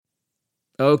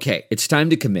Okay, it's time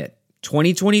to commit.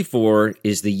 2024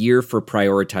 is the year for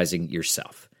prioritizing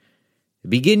yourself.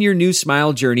 Begin your new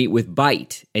smile journey with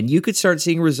Byte, and you could start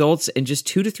seeing results in just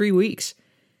 2 to 3 weeks.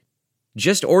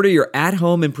 Just order your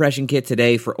at-home impression kit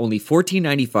today for only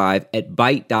 $14.95 at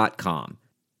Byte.com.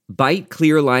 Byte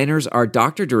clear liners are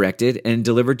doctor-directed and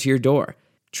delivered to your door.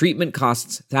 Treatment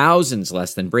costs thousands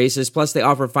less than braces, plus they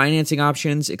offer financing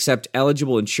options, accept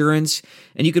eligible insurance,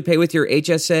 and you could pay with your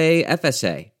HSA,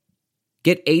 FSA.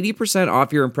 Get 80%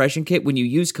 off your impression kit when you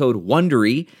use code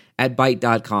WONDERY at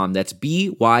Byte.com. That's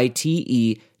BYTE.com.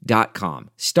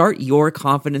 Start your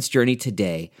confidence journey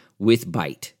today with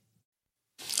Byte.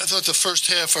 I thought the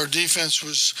first half our defense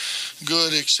was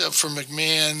good except for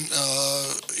McMahon.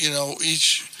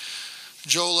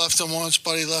 Joe left them once,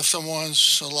 Buddy left them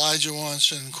once, Elijah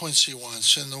once, and Quincy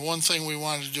once. And the one thing we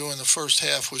wanted to do in the first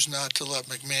half was not to let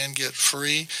McMahon get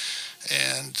free,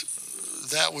 and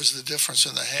that was the difference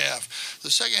in the half. The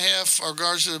second half, our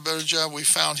guards did a better job. We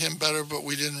found him better, but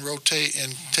we didn't rotate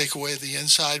and take away the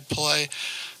inside play,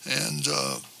 and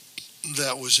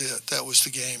that was it. That was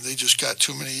the game. They just got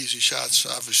too many easy shots,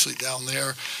 obviously, down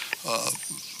there.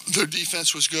 Their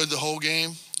defense was good the whole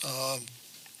game.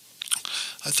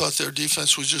 I thought their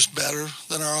defense was just better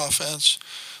than our offense.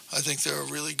 I think they're a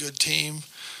really good team.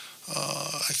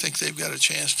 I think they've got a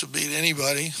chance to beat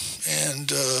anybody,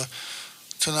 and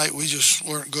tonight we just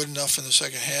weren't good enough in the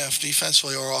second half,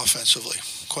 defensively or offensively.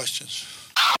 Questions?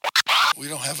 We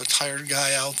don't have a tired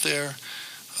guy out there.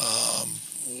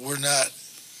 We're not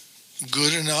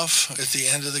good enough at the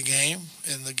end of the game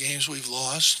in the games we've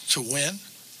lost to win.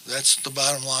 That's the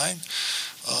bottom line.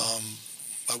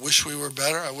 I wish we were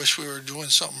better. I wish we were doing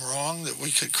something wrong that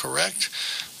we could correct,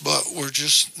 but we're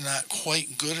just not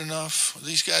quite good enough.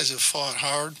 These guys have fought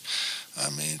hard. I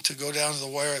mean, to go down to the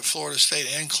wire at Florida State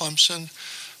and Clemson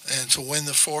and to win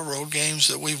the 4 road games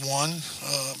that we've won,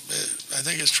 I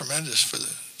think it's tremendous for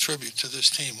the tribute to this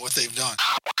team, what they've done.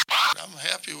 I'm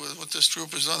happy with what this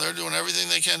group has done. They're doing everything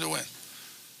they can to win.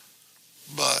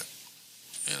 But,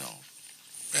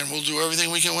 and we'll do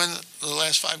everything we can win the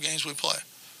last 5 games we play.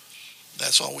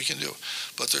 That's all we can do.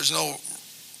 But there's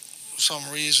some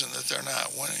reason that they're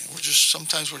not winning.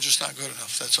 Sometimes we're just not good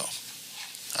enough. That's all.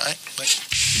 All right? Thanks.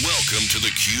 Welcome to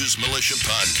the Q's Militia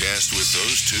Podcast with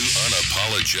those two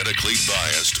unapologetically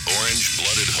biased,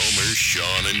 orange-blooded homers,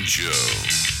 Sean and Joe.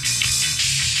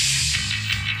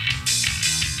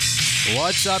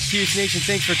 What's up, Q's Nation?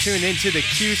 Thanks for tuning in to the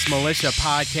Q's Militia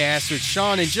Podcast with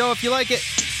Sean and Joe. If you like it,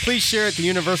 please share it. The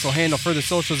universal handle for the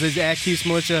socials is @Q's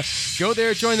Militia. Go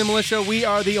there, join the militia. We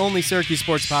are the only Syracuse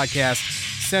sports podcast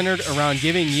centered around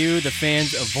giving you, the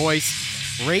fans, a voice.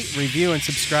 Rate, review, and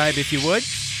subscribe if you would.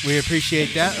 We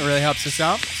appreciate that. It really helps us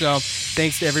out. So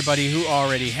thanks to everybody who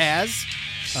already has.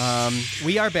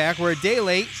 We are back. We're a day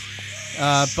late,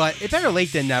 but it's better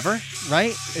late than never,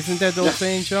 right? Isn't that the old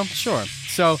saying, Joe? Sure.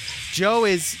 So Joe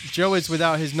is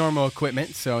without his normal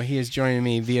equipment, so he is joining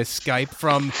me via Skype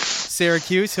from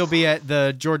Syracuse. He'll be at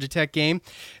the Georgia Tech game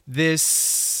this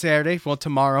Saturday. Well,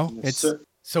 tomorrow.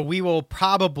 So we will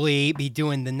probably be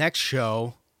doing the next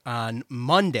show on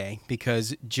Monday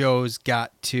because Joe's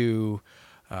got to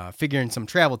figure in some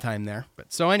travel time there.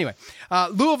 But so anyway,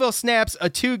 Louisville snaps a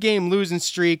 2-game losing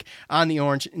streak on the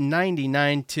Orange,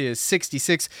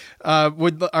 99-66.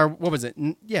 What was it?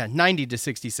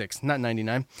 90-66, not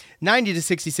 99.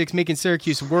 90-66, making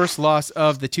Syracuse worst loss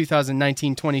of the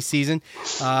 2019-20 season.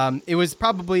 It was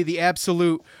probably the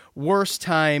absolute worst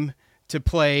time to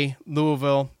play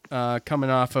Louisville. Coming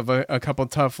off of a couple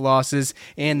tough losses,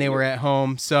 and they were at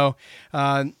home, so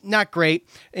not great.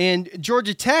 And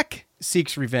Georgia Tech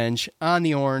seeks revenge on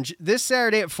the Orange this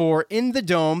Saturday at 4 in the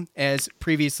Dome, as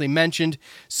previously mentioned.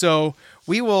 So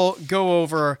we will go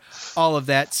over all of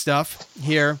that stuff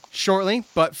here shortly,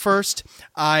 but first,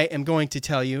 I am going to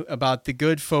tell you about the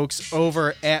good folks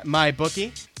over at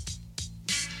MyBookie.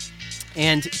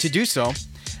 And to do so, I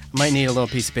might need a little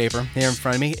piece of paper here in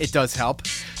front of me. It does help.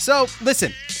 So,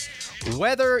 listen,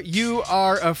 whether you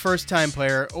are a first-time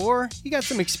player or you got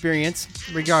some experience,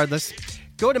 regardless,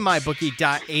 go to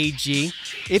mybookie.ag.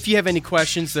 If you have any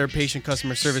questions, their patient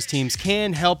customer service teams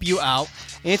can help you out,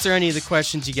 answer any of the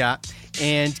questions you got,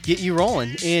 and get you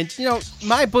rolling. And,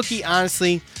 MyBookie,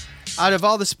 honestly, out of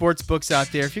all the sports books out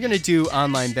there, if you're going to do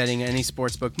online betting at any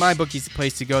sports book, MyBookie's the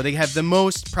place to go. They have the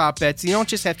most prop bets. You don't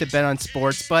just have to bet on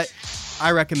sports, but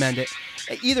I recommend it.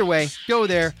 Either way, go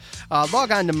there,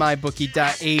 log on to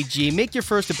mybookie.ag, make your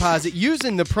first deposit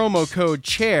using the promo code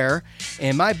CHAIR,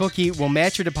 and MyBookie will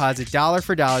match your deposit dollar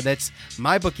for dollar. That's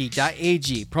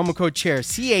mybookie.ag, promo code CHAIR,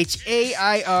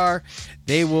 CHAIR.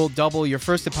 They will double your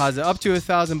first deposit up to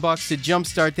 $1,000 to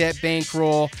jumpstart that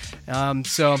bankroll.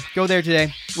 So go there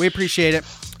today. We appreciate it.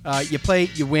 You play,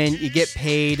 you win, you get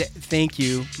paid. Thank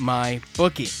you,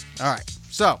 MyBookie. All right,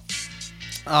 so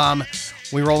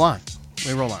we roll on.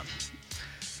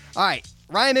 All right,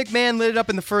 Ryan McMahon lit it up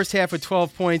in the first half with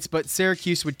 12 points, but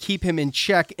Syracuse would keep him in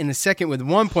check in the second with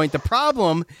 1 point. The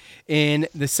problem in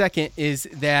the second is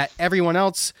that everyone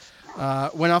else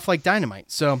went off like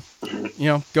dynamite. So,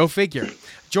 go figure.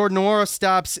 Jordan Nwora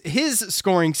stops his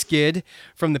scoring skid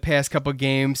from the past couple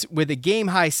games with a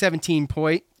game-high 17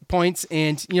 points.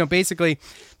 And, basically,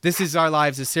 this is our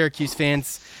lives as Syracuse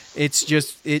fans. It's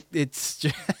just, it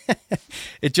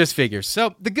just figures.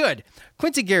 So, the good.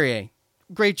 Quincy Guerrier.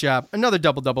 Great job. Another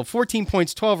double-double. 14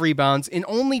 points, 12 rebounds, and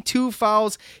only 2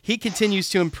 fouls. He continues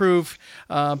to improve,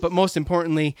 but most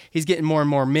importantly, he's getting more and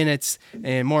more minutes,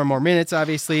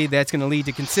 obviously. That's going to lead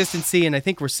to consistency, and I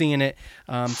think we're seeing it.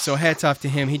 So hats off to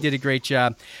him. He did a great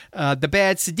job. The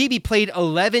bad, Sidibe played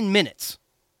 11 minutes.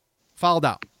 Fouled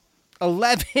out.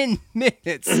 11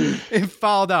 minutes and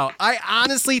fouled out. I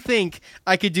honestly think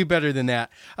I could do better than that.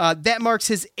 That marks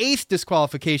his 8th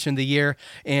disqualification of the year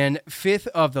and 5th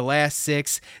of the last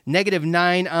 6.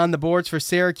 -9 on the boards for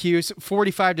Syracuse,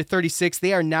 45-36.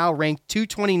 They are now ranked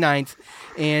 229th,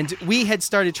 and we had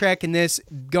started tracking this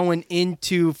going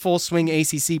into full swing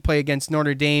ACC play against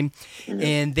Notre Dame,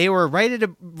 and they were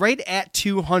right at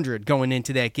 200 going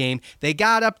into that game. They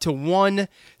got up to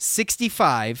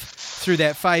 165 through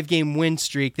that 5-game win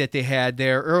streak that they had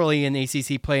there early in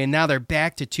ACC play, and now they're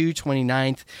back to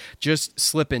 229th, just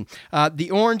slipping.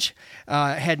 The Orange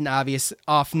had an obvious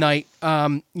off night,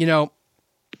 and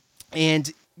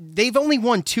they've only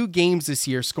won 2 games this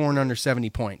year scoring under 70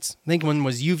 points. I think one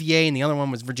was UVA and the other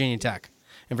one was Virginia Tech,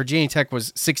 and Virginia Tech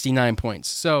was 69 points.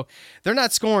 So they're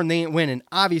not scoring, they ain't winning,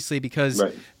 obviously, because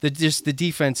the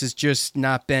defense has just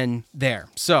not been there.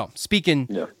 So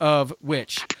speaking of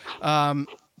which,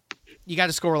 you got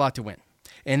to score a lot to win,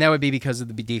 and that would be because of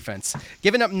the defense.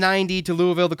 Giving up 90 to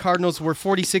Louisville, the Cardinals were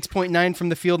 46.9 from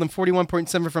the field and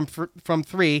 41.7 from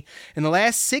 3. In the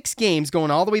last 6 games,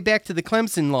 going all the way back to the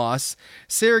Clemson loss,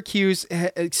 Syracuse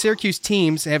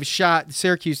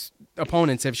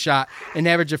opponents have shot an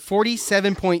average of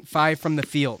 47.5 from the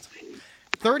field,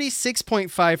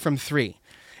 36.5 from 3.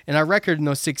 And our record in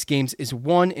those 6 games is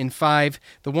 1-5.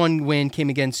 The one win came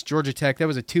against Georgia Tech. That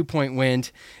was a 2-point win,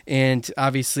 and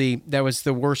obviously that was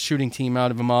the worst shooting team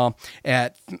out of them all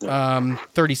at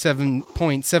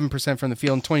 37.7% from the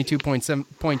field and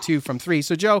 22.2 from 3.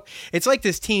 So, Joe, it's like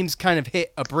this team's kind of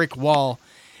hit a brick wall.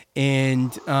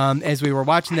 And as we were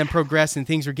watching them progress and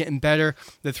things were getting better,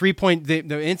 the 3-point,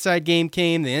 the inside game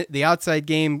came, the outside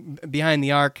game behind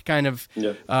the arc kind of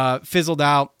fizzled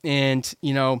out. And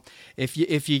if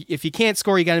you can't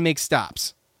score, you got to make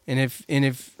stops. And if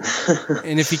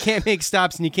you can't make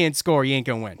stops and you can't score, you ain't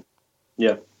gonna win.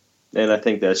 Yeah, and I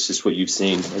think that's just what you've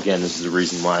seen. Again, this is the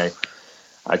reason why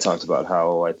I talked about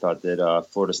how I thought that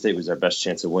Florida State was our best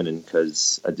chance of winning,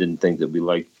 because I didn't think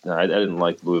that I didn't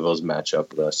like Louisville's matchup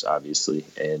with us, obviously.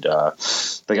 And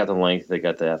they got the length, they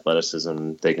got the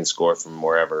athleticism, they can score from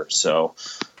wherever. So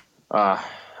I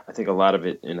think a lot of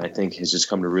it, and I think has just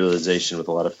come to realization with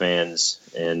a lot of fans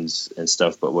and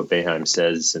stuff, but what Boeheim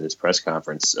says in his press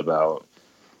conference about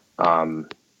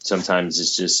sometimes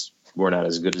it's just we're not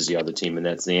as good as the other team, and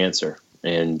that's the answer.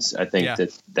 And I think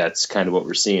that's kind of what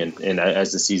we're seeing. And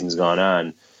as the season's gone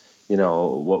on,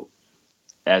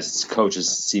 as coaches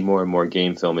see more and more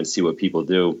game film and see what people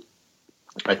do,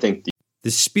 I think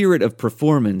the spirit of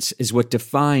performance is what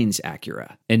defines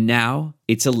Acura. And now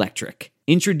it's electric.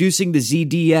 Introducing the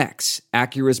ZDX,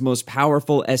 Acura's most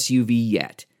powerful SUV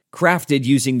yet. Crafted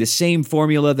using the same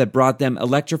formula that brought them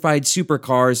electrified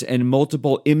supercars and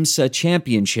multiple IMSA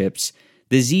championships,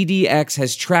 the ZDX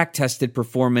has track-tested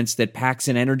performance that packs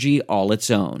an energy all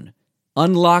its own.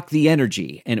 Unlock the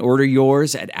energy and order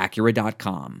yours at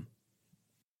Acura.com.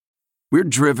 We're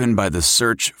driven by the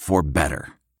search for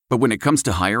better. But when it comes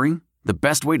to hiring, the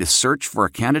best way to search for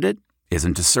a candidate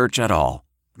isn't to search at all.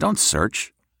 Don't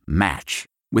search. Match.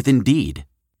 With Indeed.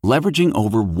 Leveraging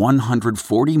over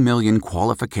 140 million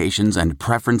qualifications and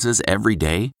preferences every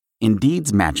day,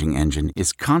 Indeed's matching engine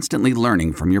is constantly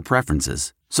learning from your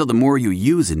preferences. So the more you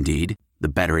use Indeed, the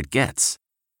better it gets.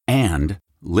 And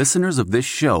listeners of this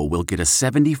show will get a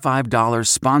 $75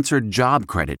 sponsored job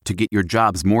credit to get your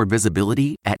jobs more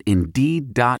visibility at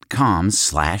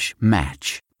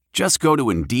Indeed.com/match. Just go to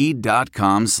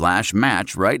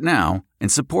Indeed.com/match right now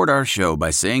and support our show by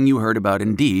saying you heard about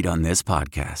Indeed on this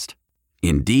podcast.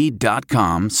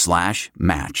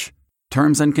 Indeed.com/match.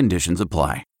 Terms and conditions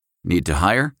apply. Need to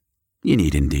hire? You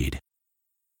need Indeed.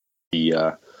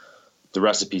 The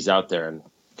recipe's out there and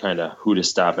kind of who to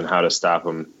stop and how to stop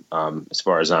them as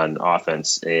far as on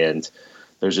offense. And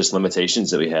there's just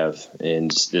limitations that we have. And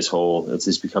it's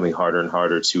just becoming harder and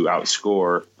harder to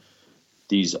outscore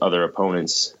these other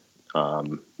opponents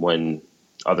when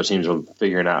other teams are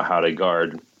figuring out how to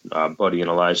guard Buddy and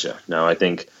Elijah. Now, I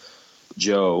think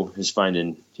Joe is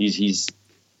finding he's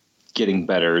getting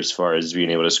better as far as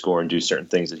being able to score and do certain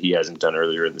things that he hasn't done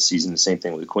earlier in the season. The same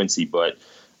thing with Quincy, but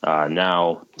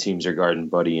now teams are guarding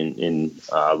Buddy and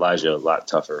Elijah a lot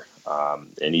tougher.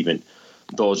 And even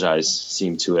Dolgais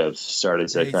seem to have started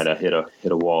to kind of hit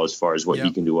a wall as far as what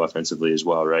he can do offensively as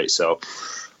well, right? So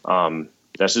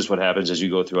that's just what happens as you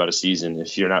go throughout a season.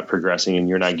 If you're not progressing and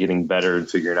you're not getting better and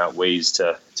figuring out ways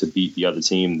to beat the other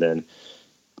team, then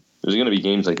there's going to be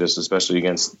games like this, especially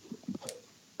against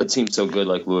a team so good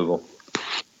like Louisville.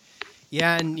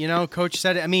 Yeah, and, Coach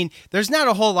said it. I mean, there's not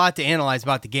a whole lot to analyze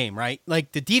about the game, right?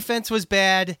 Like, the defense was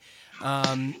bad,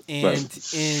 and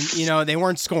they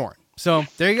weren't scoring. So,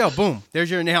 there you go. Boom. There's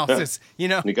your analysis,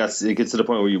 It gets to the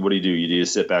point where what do? You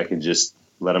just sit back and just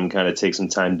let them kind of take some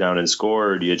time down and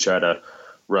score, or do you try to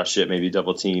rush it, maybe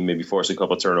double team, maybe force a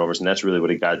couple turnovers? And that's really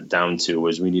what it got down to,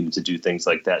 was we needed to do things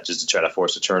like that just to try to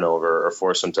force a turnover or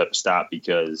force some type of stop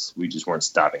because we just weren't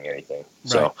stopping anything. Right.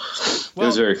 So it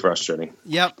was very frustrating.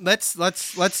 Yep.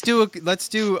 Let's do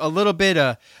a little bit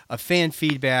of fan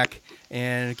feedback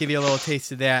and give you a little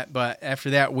taste of that. But after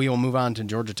that, we will move on to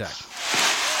Georgia Tech.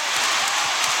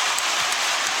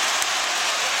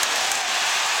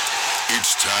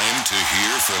 It's time to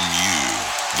hear from you,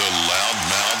 the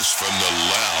loudmouths from the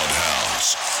Loud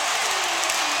House.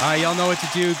 Y'all know what to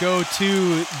do. Go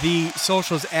to the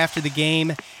socials after the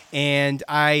game, and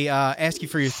I ask you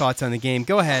for your thoughts on the game.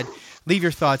 Go ahead, leave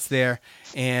your thoughts there,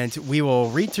 and we will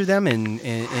read through them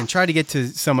and try to get to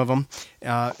some of them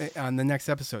on the next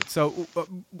episode. So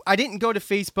I didn't go to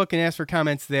Facebook and ask for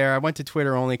comments there. I went to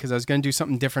Twitter only because I was going to do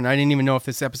something different. I didn't even know if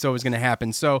this episode was going to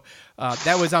happen. So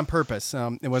that was on purpose.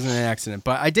 It wasn't an accident.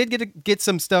 But I did get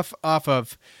some stuff off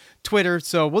of Twitter,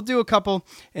 so we'll do a couple,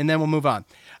 and then we'll move on.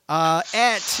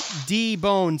 At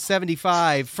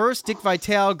DBone75, first, Dick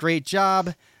Vitale, great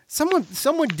job. Someone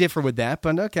would differ with that,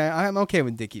 but okay, I'm okay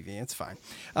with Dickie V. It's fine.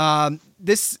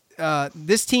 This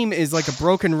team is like a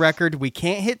broken record. We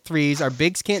can't hit threes. Our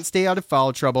bigs can't stay out of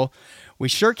foul trouble. We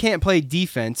sure can't play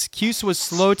defense. Cuse was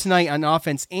slow tonight on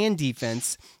offense and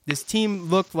defense. This team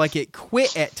looked like it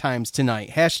quit at times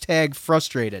tonight. #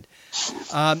 frustrated.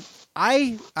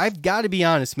 I've got to be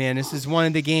honest, man. This is one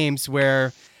of the games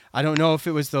where I don't know if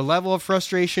it was the level of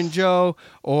frustration, Joe,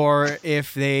 or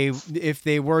if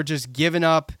they were just giving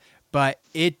up, but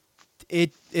it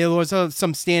was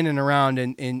some standing around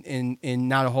and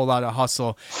not a whole lot of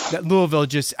hustle. That Louisville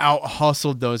just out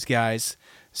hustled those guys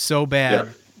so bad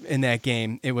in that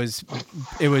game. It was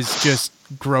just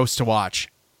gross to watch.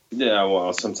 Yeah,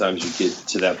 well, sometimes you get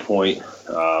to that point,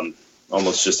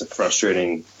 almost just a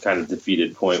frustrating kind of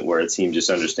defeated point where a team just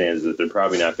understands that they're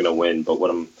probably not going to win,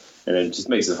 and it just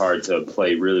makes it hard to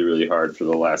play really, really hard for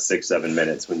the last 6-7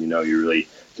 minutes when you know you really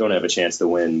don't have a chance to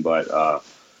win. But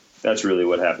that's really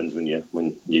what happens when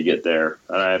you get there.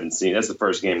 And I haven't seen, that's the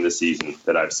first game this season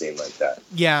that I've seen like that.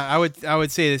 Yeah, I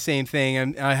would say the same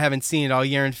thing. I haven't seen it all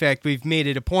year. In fact, we've made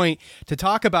it a point to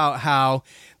talk about how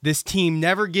this team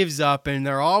never gives up and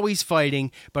they're always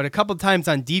fighting. But a couple times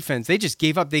on defense, they just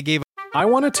gave up. I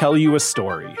want to tell you a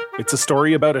story. It's a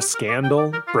story about a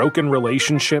scandal, broken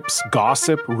relationships,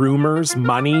 gossip, rumors,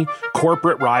 money,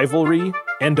 corporate rivalry,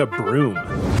 and a broom.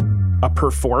 A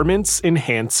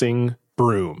performance-enhancing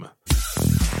broom.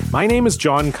 My name is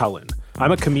John Cullen.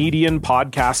 I'm a comedian,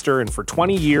 podcaster, and for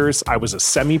 20 years, I was a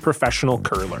semi-professional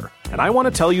curler. And I want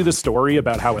to tell you the story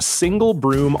about how a single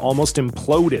broom almost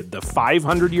imploded the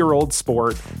 500-year-old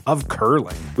sport of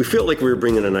curling. We felt like we were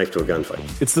bringing a knife to a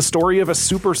gunfight. It's the story of a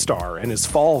superstar and his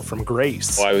fall from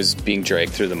grace. Well, I was being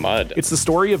dragged through the mud. It's the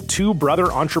story of two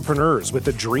brother entrepreneurs with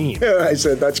a dream. I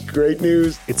said, that's great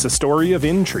news. It's a story of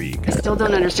intrigue. I still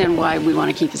don't understand why we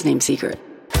want to keep his name secret.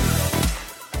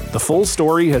 The full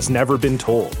story has never been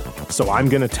told, so I'm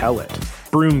going to tell it.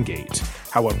 Broomgate,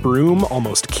 how a broom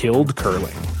almost killed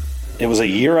curling. It was a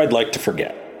year I'd like to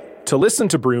forget. To listen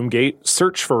to Broomgate,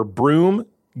 search for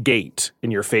Broomgate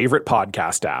in your favorite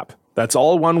podcast app. That's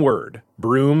all one word,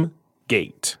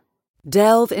 Broomgate.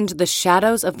 Delve into the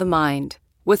shadows of the mind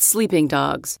with Sleeping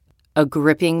Dogs, a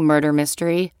gripping murder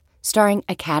mystery starring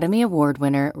Academy Award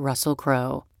winner Russell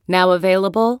Crowe. Now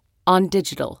available on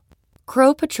digital.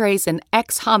 Crow portrays an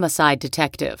ex-homicide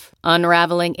detective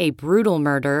unraveling a brutal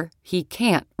murder he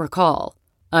can't recall.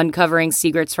 Uncovering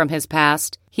secrets from his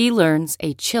past, he learns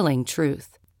a chilling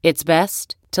truth. It's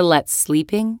best to let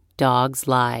sleeping dogs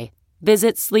lie.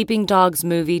 Visit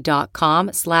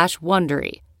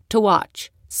sleepingdogsmovie.com/Wondery to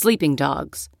watch Sleeping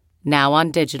Dogs, now on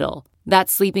digital.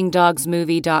 That's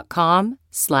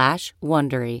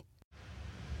sleepingdogsmovie.com/Wondery.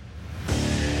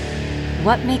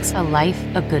 What makes a life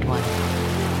a good one?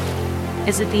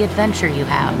 Is it the adventure you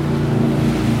have?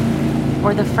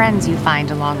 Or the friends you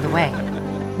find along the way?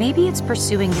 Maybe it's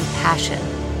pursuing your passion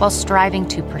while striving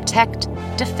to protect,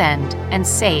 defend, and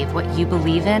save what you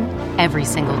believe in every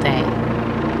single day.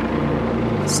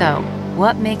 So,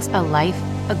 what makes a life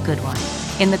a good one?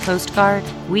 In the Coast Guard,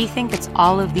 we think it's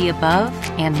all of the above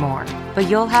and more, but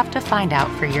you'll have to find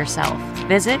out for yourself.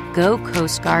 Visit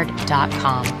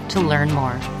gocoastguard.com to learn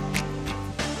more.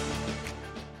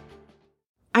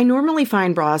 I normally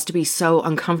find bras to be so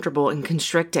uncomfortable and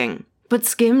constricting, but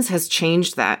Skims has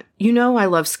changed that. You know I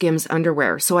love Skims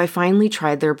underwear, so I finally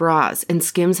tried their bras, and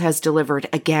Skims has delivered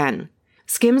again.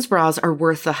 Skims bras are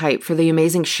worth the hype for the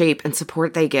amazing shape and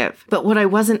support they give, but what I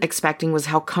wasn't expecting was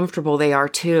how comfortable they are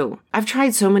too. I've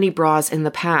tried so many bras in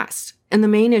the past, and the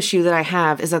main issue that I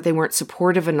have is that they weren't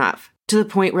supportive enough, to the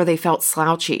point where they felt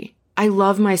slouchy. I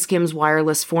love my Skims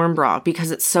wireless form bra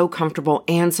because it's so comfortable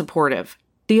and supportive.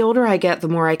 The older I get, the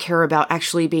more I care about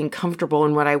actually being comfortable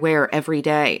in what I wear every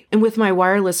day. And with my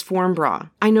wireless form bra,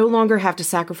 I no longer have to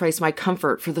sacrifice my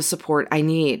comfort for the support I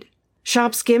need.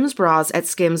 Shop Skims bras at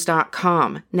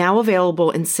skims.com, now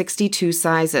available in 62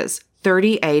 sizes,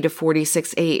 30A to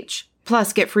 46H.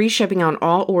 Plus, get free shipping on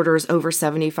all orders over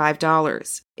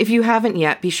 $75. If you haven't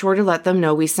yet, be sure to let them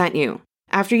know we sent you.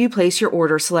 After you place your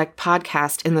order, select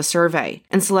podcast in the survey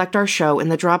and select our show in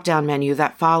the drop-down menu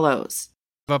that follows.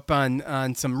 Up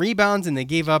on some rebounds, and they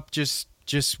gave up just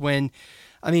when,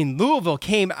 Louisville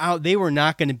came out. They were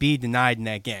not going to be denied in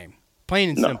that game, plain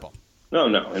and simple. No,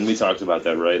 and we talked about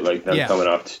that, right? Like them coming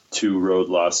off 2 road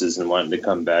losses and wanting to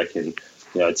come back, and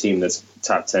a team that's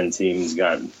top 10 teams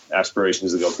got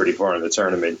aspirations to go pretty far in the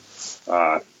tournament.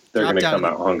 They're going to come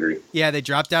out hungry. Yeah, they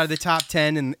dropped out of the top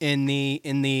 10 in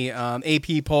the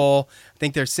AP poll. I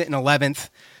think they're sitting 11th.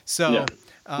 So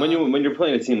when you're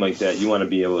playing a team like that, you want to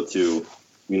be able to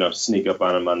sneak up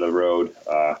on them on the road,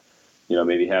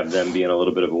 maybe have them be in a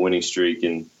little bit of a winning streak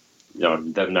and,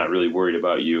 them not really worried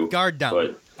about you. Guard down.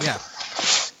 But,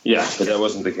 yeah, but that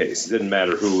wasn't the case. It didn't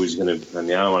matter who was going to, I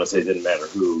don't want to say it didn't matter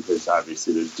who, because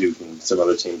obviously there's Duke and some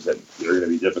other teams that are going to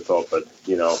be difficult, but,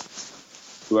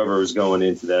 whoever was going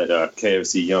into that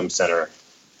KFC Yum Center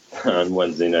on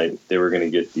Wednesday night, they were going to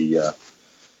get the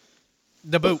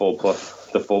full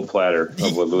platter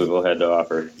of what Louisville had to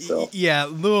offer. So yeah,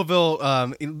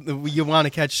 Louisville, you want to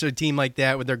catch a team like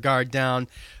that with their guard down.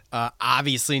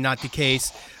 Obviously not the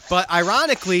case. But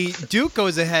ironically, Duke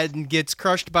goes ahead and gets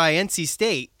crushed by NC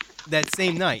State that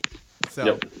same night.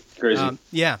 So crazy.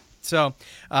 So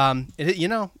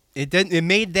it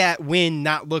made that win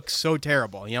not look so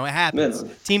terrible. It happens.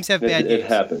 Teams have bad games. It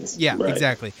happens. Yeah, right.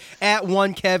 Exactly. At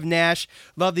one, Kev Nash,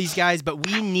 love these guys, but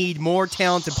we need more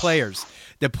talented players.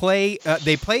 They play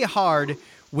hard.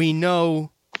 We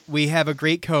know we have a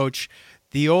great coach.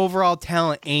 The overall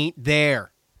talent ain't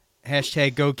there.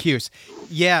 Hashtag go Cuse.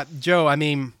 Yeah, Joe,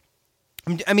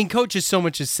 coaches so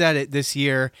much has said it this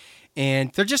year,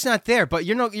 and they're just not there. But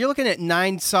you're looking at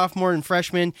 9 sophomore and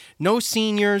freshmen, no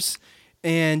seniors,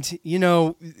 and you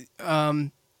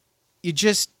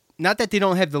just, not that they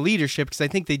don't have the leadership, because I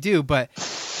think they do, but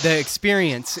the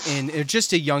experience, and it's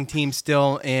just a young team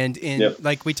still, and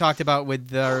like we talked about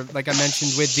like I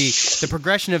mentioned with the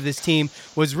progression of this team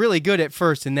was really good at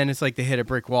first, and then it's like they hit a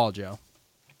brick wall, Joe.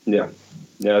 Yeah,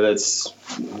 there's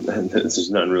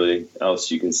nothing really else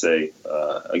you can say.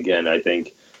 Again, I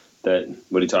think that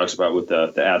what he talks about with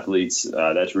the athletes,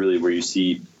 that's really where you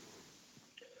see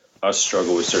us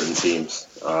struggle with certain teams.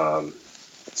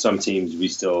 Some teams we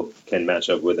still can match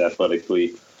up with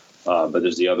athletically, but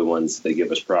there's the other ones that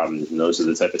give us problems, and those are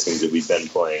the type of teams that we've been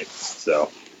playing. So,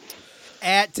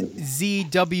 at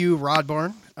ZW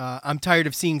Rodborn, I'm tired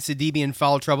of seeing Sidibe in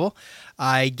foul trouble.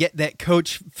 I get that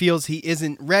coach feels he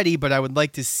isn't ready, but I would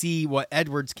like to see what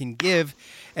Edwards can give.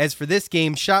 As for this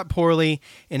game, shot poorly,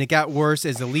 and it got worse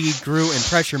as the lead grew and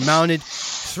pressure mounted.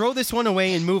 Throw this one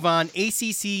away and move on.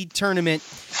 ACC tournament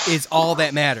is all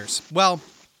that matters. Well,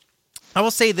 I will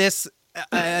say this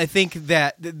I think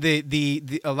that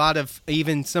the a lot of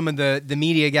even some of the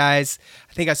media guys,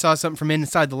 I think I saw something from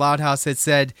Inside the Loud House that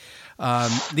said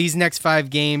these next 5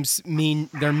 games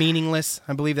they're meaningless.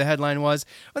 I believe the headline was,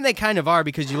 and they kind of are,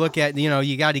 because you look at,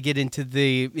 you got to get into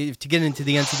the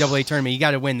NCAA tournament, you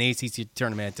got to win the ACC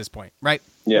tournament at this point, right?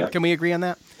 Yeah. Can we agree on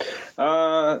that?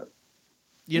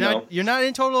 You're not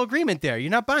in total agreement there. You're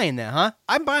not buying that, huh?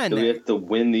 I'm buying that. Do we have to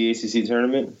win the ACC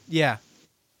tournament? Yeah.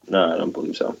 No, I don't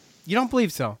believe so. You don't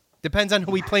believe so? Depends on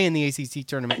who we play in the ACC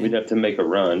tournament. We'd have to make a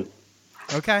run.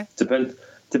 Okay. Depends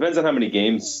on how many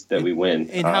games that we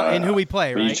win. And who we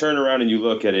play, right? When you turn around and you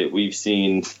look at it,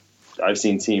 I've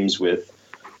seen teams with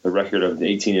a record of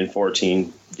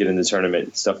 18-14 get in the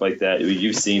tournament, stuff like that.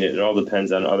 You've seen it. It all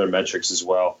depends on other metrics as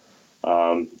well.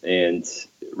 And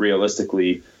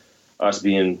realistically, us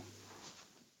being,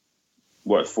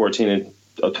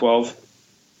 14-12?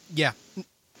 Yeah.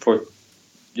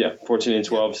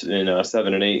 14-12 and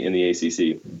 7-8 in the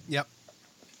ACC. Yep.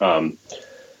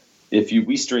 If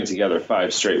we string together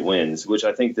 5 straight wins, which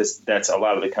I think that's a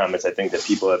lot of the comments. I think that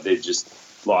people they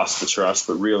just lost the trust.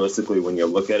 But realistically, when you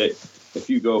look at it, if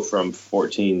you go from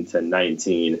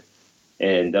 14-19,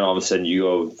 and then all of a sudden you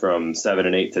go from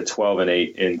 7-8 to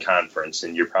 12-8 in conference,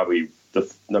 and you're probably the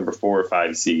number 4 or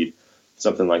 5 seed,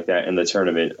 something like that in the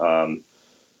tournament,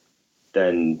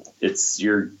 then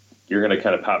you're going to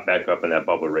kind of pop back up in that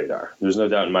bubble radar. There's no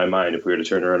doubt in my mind, if we were to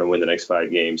turn around and win the next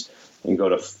 5 games and go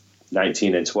to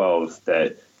 19-12,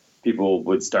 that people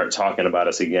would start talking about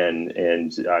us again.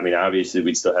 And I mean, obviously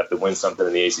we'd still have to win something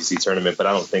in the ACC tournament, but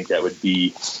I don't think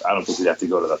we'd have to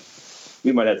go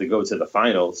we might have to go to the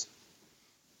finals.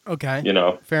 Okay.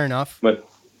 Fair enough. But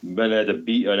had to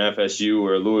beat an FSU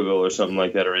or a Louisville or something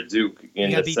like that, or a Duke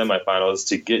in the semifinals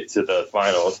to get to the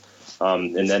finals.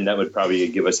 And then that would probably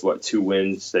give us 2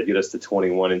 wins that get us to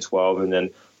 21-12, and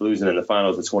then losing in the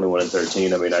finals to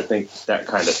 21-13. I mean, I think that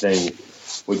kind of thing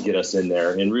would get us in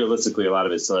there. And realistically, a lot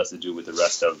of it still has to do with the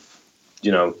rest of,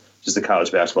 just the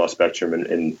college basketball spectrum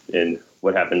and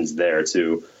what happens there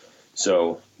too.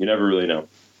 So you never really know.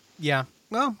 Yeah,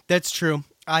 well, that's true.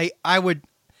 I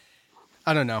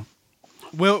don't know.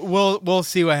 We'll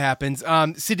see what happens.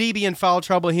 Sidibe in foul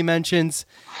trouble, he mentions.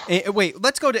 Wait,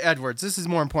 let's go to Edwards. This is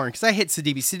more important because I hit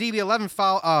Sidibe.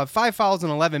 Sidibe 5 fouls in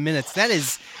 11 minutes. That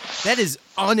is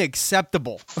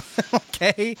unacceptable.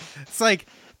 Okay, it's like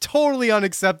totally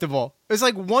unacceptable. It's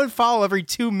like 1 foul every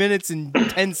 2 minutes and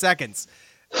 10 seconds.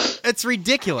 It's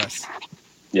ridiculous.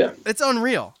 Yeah, it's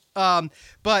unreal.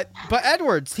 But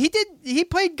Edwards, he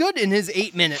played good in his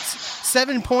 8 minutes.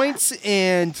 7 points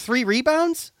and 3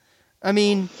 rebounds. I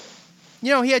mean, he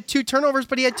had 2 turnovers,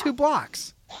 but he had 2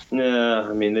 blocks. Yeah,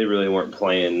 I mean, they really weren't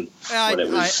playing when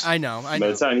it was. I know. By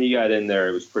the time he got in there,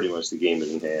 it was pretty much the game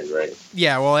in hand, right?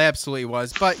 Yeah, well, it absolutely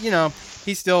was. But,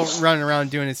 he's still running around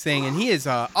doing his thing, and he is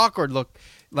awkward look.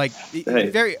 Like,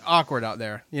 very awkward out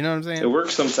there. You know what I'm saying? It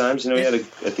works sometimes. I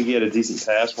think he had a decent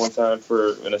pass one time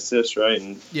for an assist, right?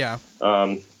 And yeah.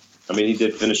 I mean, he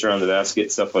did finish around the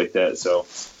basket, stuff like that. So,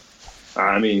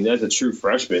 I mean, as a true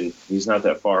freshman, he's not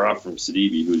that far off from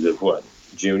Sidibe, who's a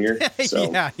junior?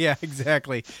 So. Yeah,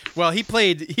 exactly. Well, he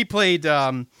played 8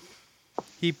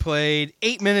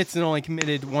 minutes and only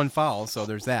committed 1 foul, so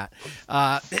there's that.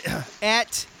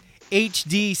 At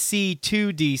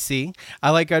HDC2DC, I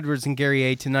like Edwards and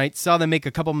Guerrier tonight. Saw them make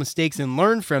a couple mistakes and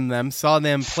learn from them. Saw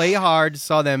them play hard.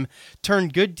 Saw them turn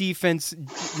good defense and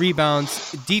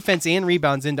rebounds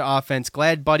into offense.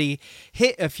 Glad Buddy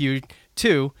hit a few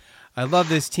too. I love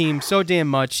this team so damn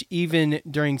much, even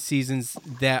during seasons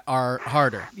that are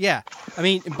harder. Yeah, I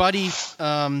mean, Buddy,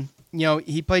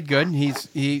 he played good.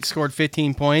 He scored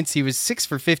 15 points. He was 6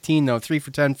 for 15 though, 3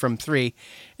 for 10 from 3,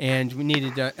 and we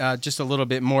needed just a little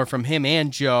bit more from him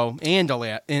and Joe and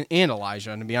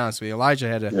Elijah. And to be honest with you,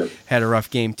 Elijah had a rough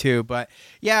game too. But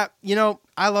yeah,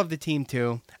 I love the team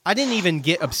too. I didn't even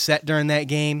get upset during that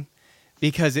game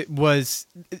because it was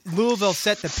Louisville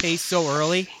set the pace so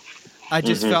early. I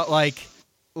just felt like,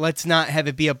 let's not have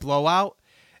it be a blowout.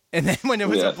 And then when it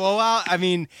was a blowout, I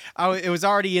mean, it was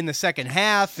already in the second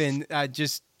half, and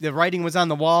just the writing was on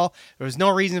the wall. There was no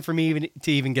reason for me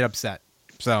to even get upset.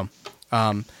 So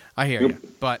I hear you.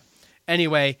 But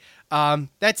anyway,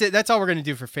 that's it. That's all we're going to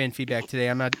do for fan feedback today.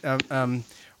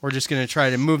 We're just going to try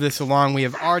to move this along. We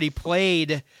have already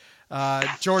played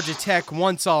Georgia Tech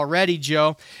once already,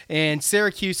 Joe, and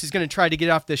Syracuse is going to try to get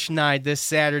off the schneid this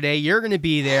Saturday. You're going to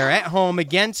be there at home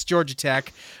against Georgia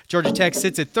Tech, Georgia Tech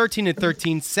sits at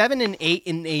 13-13, 7-8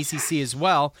 in the ACC as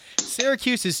well.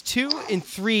 Syracuse is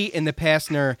 2-3 in the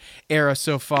Pastner era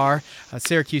so far.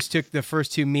 Syracuse took the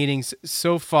first two meetings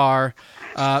so far.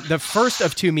 The first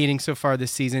of two meetings so far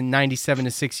this season,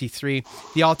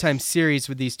 97-63. The all-time series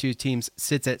with these two teams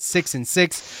sits at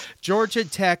 6-6. Georgia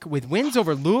Tech with wins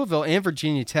over Louisville and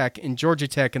Virginia Tech, and Georgia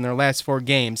Tech in their last four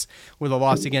games with a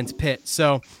loss against Pitt.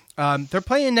 So they're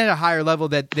playing at a higher level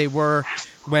that they were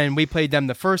when we played them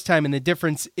the first time, and the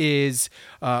difference is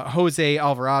Jose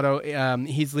Alvarado.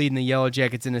 He's leading the Yellow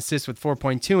Jackets in assists with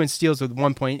 4.2 and steals with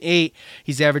 1.8.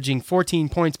 He's averaging 14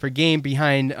 points per game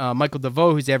behind Michael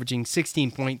DeVoe, who's averaging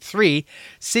 16.3. 6'10",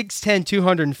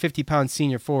 250-pound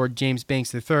senior forward James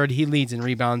Banks III. He leads in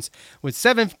rebounds with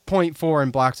 7.4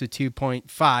 and blocks with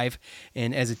 2.5.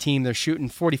 And as a team, they're shooting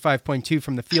 45.2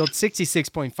 from the field,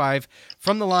 66.5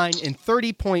 from the line, and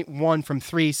 30.1 from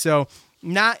three. So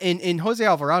not in Jose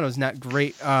Alvarado's not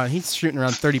great. He's shooting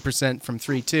around 30% from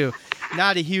three too.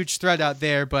 Not a huge threat out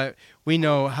there, but we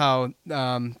know how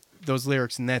those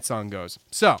lyrics in that song goes.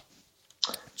 So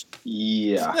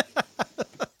yeah.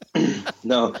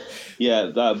 No,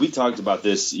 yeah, we talked about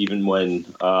this even when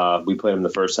we played him the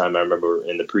first time. I remember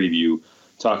in the preview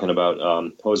talking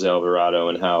about Jose Alvarado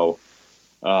and how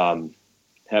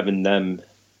having them,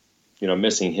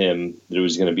 missing him, there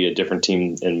was going to be a different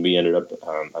team, and we ended up,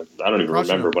 I don't even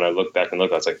remember when I look back and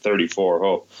look, I was like 34.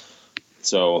 Oh,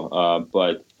 so,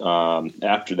 but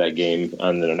after that game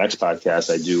on the next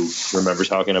podcast, I do remember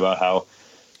talking about how,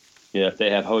 if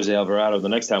they have Jose Alvarado, the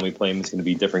next time we play him, it's going to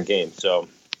be a different game. So,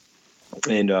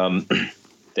 and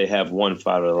they have won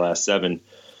 5 of the last 7.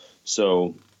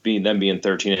 So being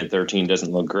 13-13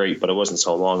 doesn't look great, but it wasn't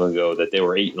so long ago that they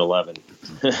were 8-11.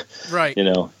 Right.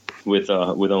 With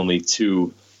only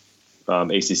 2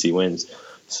 ACC wins.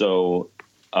 So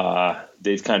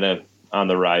they've kind of on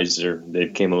the rise, or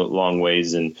they've came a long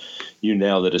ways, and you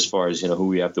nailed it as far as, who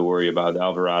we have to worry about.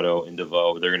 Alvarado and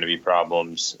DeVoe, they're going to be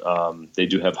problems. They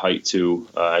do have height too.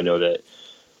 I know that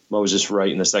Moses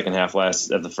Wright in the second half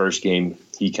of the first game,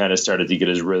 he kind of started to get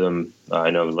his rhythm.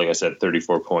 I know, like I said,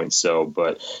 34 points. So,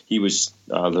 but he was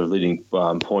their leading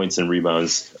points and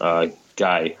rebounds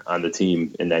guy on the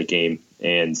team in that game.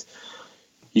 And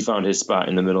he found his spot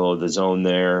in the middle of the zone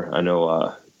there. I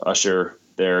know Usher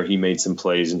there, he made some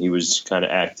plays and he was kind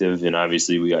of active. And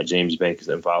obviously we got James Banks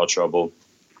in foul trouble.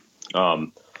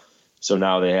 So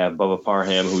now they have Bubba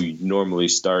Parham, who normally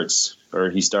starts,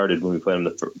 or he started when we played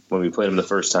him the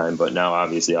first time. But now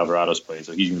obviously Alvarado's playing,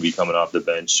 so he's going to be coming off the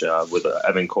bench with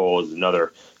Evan Cole as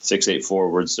another 6'8"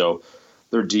 forward. So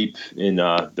they're deep in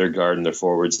their guard and their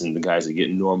forwards and the guys that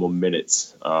get normal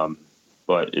minutes.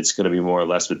 But it's going to be more or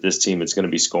less with this team. It's going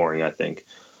to be scoring, I think.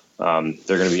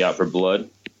 They're going to be out for blood.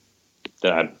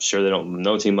 That I'm sure they don't.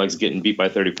 No team likes getting beat by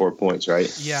 34 points, right?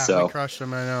 Yeah, so, I crushed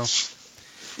them. I know.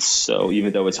 So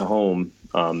even though it's home,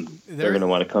 they're going to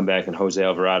want to come back. And Jose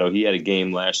Alvarado, he had a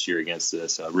game last year against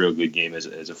us, a real good game as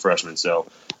a freshman. So,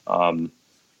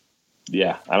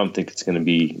 yeah, I don't think it's going to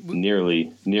be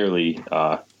nearly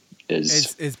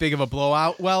as big of a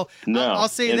blowout. Well, no, I'll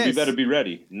say and this. we better be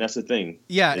ready. And that's the thing.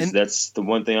 Yeah. And that's the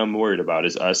one thing I'm worried about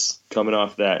is us coming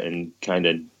off that and kind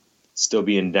of still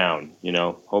being down.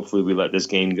 Hopefully we let this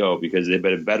game go because they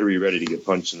better be ready to get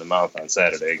punched in the mouth on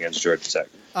Saturday against Georgia Tech.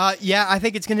 Yeah, I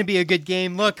think it's going to be a good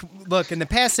game. Look, in the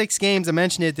past 6 games, I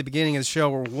mentioned it at the beginning of the show,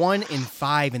 we're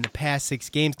 1-5 in the past 6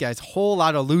 games, guys. Whole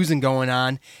lot of losing going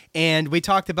on. And we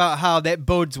talked about how that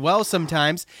bodes well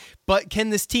sometimes, but can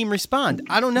this team respond?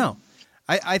 I don't know.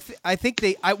 I think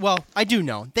I do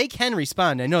know. They can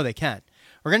respond. I know they can.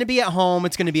 We're going to be at home.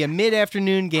 It's going to be a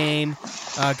mid-afternoon game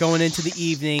going into the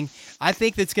evening. I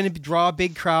think that's going to draw a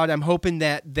big crowd. I'm hoping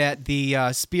that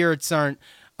the spirits aren't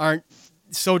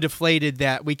so deflated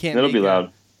that we can't. It'll be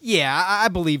loud. Yeah, I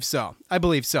believe so.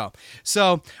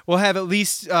 So we'll have at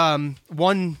least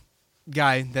one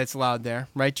guy that's loud there,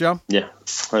 right, Joe? Yeah,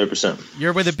 100%.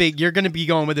 You're going to be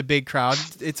going with a big crowd.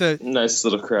 It's a nice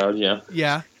little crowd. Yeah.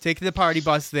 Yeah, take the party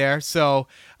bus there. So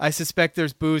I suspect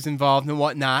there's booze involved and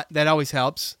whatnot. That always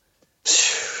helps.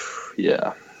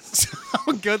 Yeah.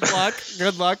 So good luck.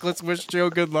 Good luck. Let's wish Joe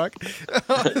good luck.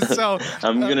 So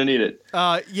I'm gonna need it.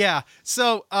 Yeah.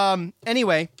 So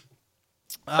anyway,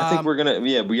 I think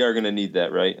we are gonna need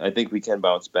that, right? I think we can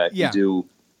bounce back. Yeah. We do.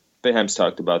 Boeheim's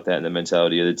talked about that in the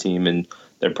mentality of the team, and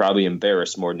they're probably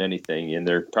embarrassed more than anything, and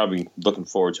they're probably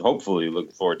hopefully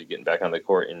looking forward to getting back on the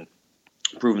court and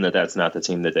proving that that's not the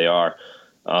team that they are.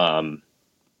 And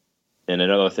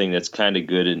another thing that's kind of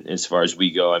good as far as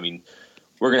we go, I mean,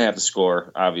 we're going to have to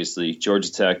score, obviously.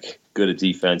 Georgia Tech, good at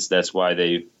defense. That's why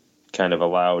they kind of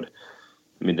allowed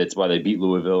I mean, that's why they beat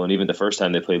Louisville. And even the first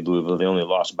time they played Louisville, they only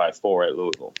lost by 4 at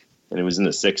Louisville. And it was in the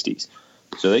 60s.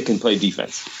 So they can play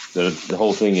defense. The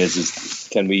whole thing is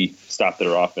can we stop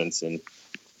their offense? And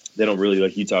they don't really,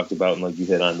 like you talked about and like you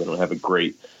hit on, they don't have a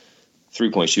great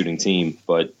three-point shooting team.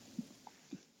 But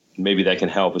maybe that can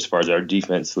help as far as our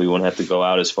defense. We won't have to go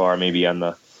out as far maybe on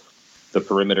the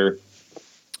perimeter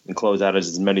and close out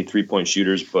as many three-point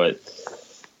shooters. But,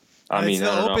 I mean, it's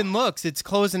the open looks. It's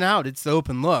closing out. It's the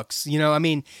open looks. You know, I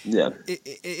mean,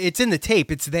 it's in the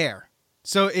tape. It's there.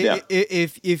 So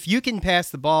if you can pass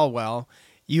the ball well,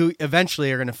 you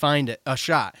eventually are going to find a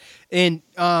shot. And,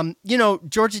 you know,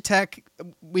 Georgia Tech,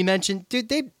 we mentioned, dude,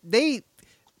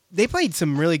 they played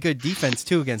some really good defense,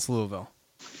 too, against Louisville.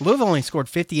 Louisville only scored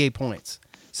 58 points.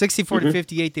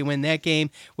 64-58, they win that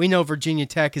game. We know Virginia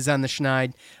Tech is on the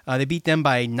schneid. They beat them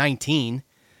by 19.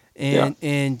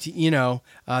 And you know,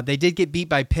 they did get beat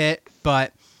by Pitt,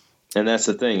 but... And that's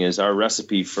the thing, is our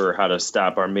recipe for how to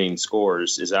stop our main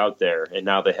scorers is out there. And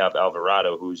now they have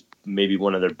Alvarado, who's maybe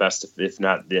one of their best, if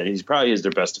not, he's probably is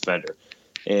their best defender.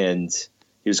 And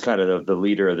he was kind of the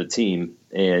leader of the team.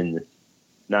 And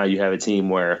now you have a team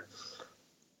where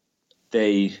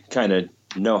they kind of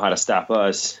know how to stop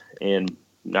us. And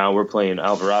now we're playing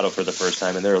Alvarado for the first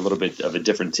time, and they're a little bit of a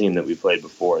different team that we played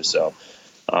before. So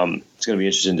it's going to be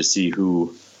interesting to see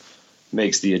who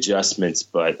makes the adjustments.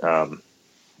 But,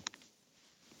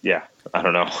 yeah, I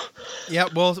don't know. Yeah,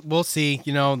 we'll see.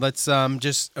 You know, let's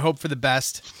just hope for the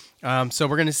best. So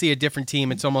we're going to see a different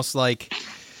team. It's almost like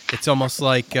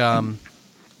a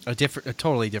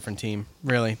totally different team,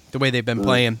 really. The way they've been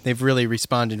playing, they've really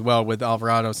responded well with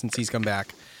Alvarado since he's come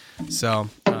back. So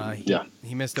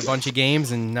he missed a bunch of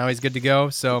games, and now he's good to go.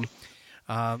 So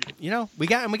you know, we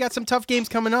got some tough games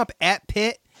coming up at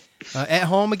Pitt, at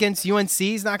home against UNC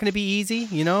is not going to be easy.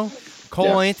 You know.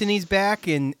 Cole Anthony's back,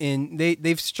 and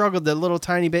they've struggled a little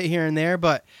tiny bit here and there,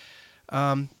 but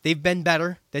they've been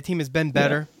better. That team has been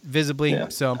better visibly. Yeah.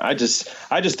 So I just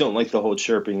don't like the whole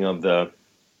chirping of the,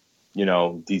 you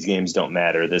know, these games don't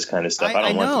matter, this kind of stuff.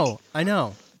 I know.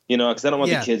 You know, because I don't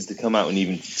want the kids to come out and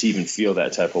even feel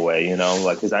that type of way. You know,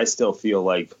 like because I still feel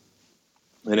like,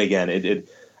 and again, it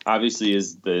obviously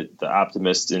is the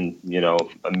optimist and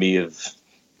me of.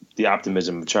 The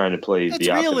optimism of trying to play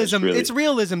the realism. Really. It's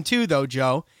realism too, though,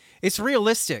 Joe. It's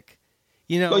realistic,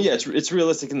 you know. Oh yeah, it's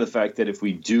realistic in the fact that if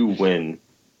we do win,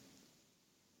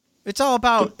 it's all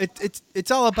about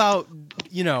it's all about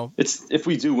It's if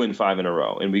we do win 5 in a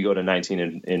row and we go to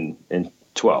 19 and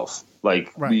 12,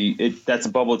 like that's a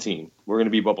bubble team. We're going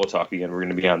to be bubble talking and we're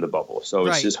going to be on the bubble. So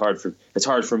it's just hard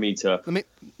for me to. Let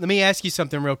me ask you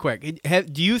something real quick.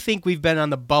 Do you think we've been on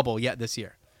the bubble yet this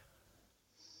year?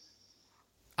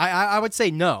 I would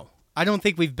say no. I don't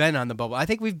think we've been on the bubble. I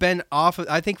think we've been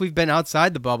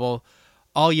outside the bubble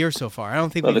all year so far. I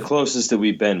don't think. Well, the closest that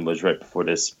we've been was right before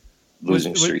this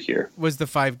losing streak here. Was the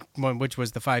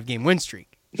 5-game win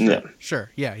streak? Sure.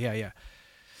 Yeah.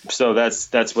 So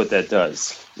that's what that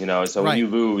does. You know. So when you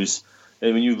lose,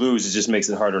 it just makes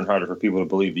it harder and harder for people to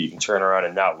believe that you can turn around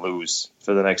and not lose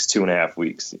for the next 2.5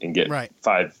 weeks and get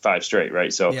five straight.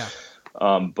 Right. So. Yeah.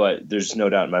 But there's no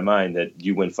doubt in my mind that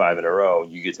you win 5 in a row,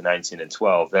 you get to 19 and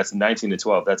 12. That's 19 and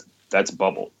 12. That's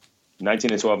bubble.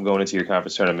 19 and 12 going into your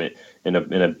conference tournament in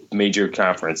a major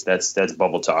conference. That's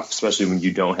bubble talk, especially when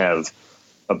you don't have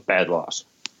a bad loss.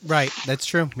 Right, that's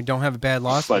true. We don't have a bad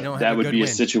loss. But that would be a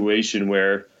situation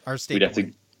where we'd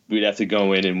have to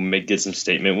go in and get some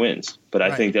statement wins. But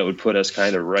I think that would put us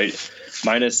kind of right,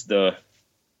 minus the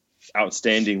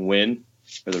outstanding win.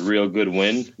 Or the real good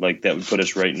win, like that would put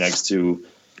us right next to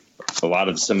a lot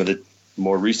of some of the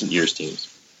more recent years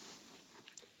teams.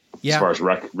 Yeah. As far as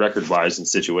record wise and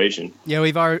situation. Yeah,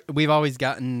 we've always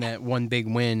gotten that one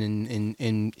big win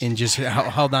and just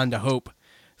held on to hope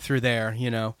through there,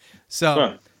 you know.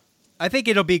 So I think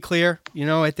it'll be clear, you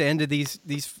know, at the end of these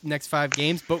next 5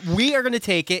 games. But we are going to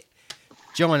take it.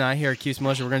 Joe and I here at Cuse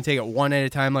Militia, we're going to take it one at a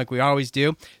time like we always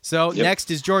do. So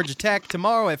next is Georgia Tech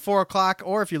tomorrow at 4 o'clock,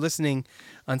 or if you're listening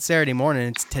on Saturday morning,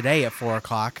 it's today at 4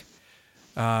 o'clock.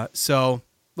 So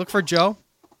look for Joe.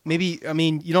 Maybe, I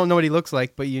mean, you don't know what he looks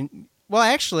like, but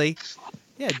actually,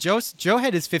 yeah, Joe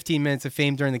had his 15 minutes of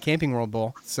fame during the Camping World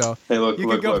Bowl. So you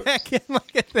can go back and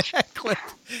look at that clip.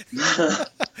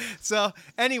 So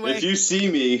anyway, if you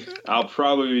see me, I'll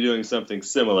probably be doing something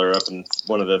similar up in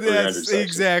one of the 300 sections.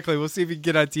 Exactly. We'll see if we can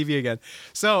get on TV again.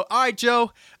 So, all right,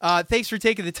 Joe, thanks for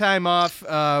taking the time off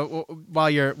while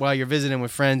you're visiting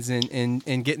with friends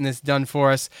and getting this done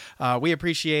for us. We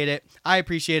appreciate it. I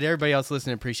appreciate it. Everybody else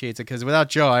listening appreciates it because without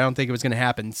Joe, I don't think it was going to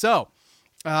happen. So,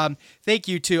 Thank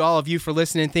you to all of you for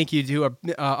listening. Thank you to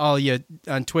all of you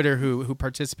on Twitter who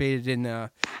participated in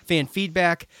fan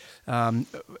feedback.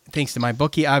 Thanks to my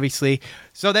bookie, obviously.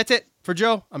 So that's it. For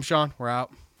Joe, I'm Sean. We're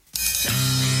out.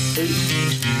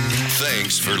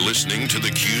 Thanks for listening to the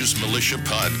Q's Militia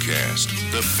Podcast,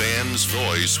 the fan's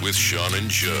voice with Sean and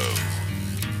Joe.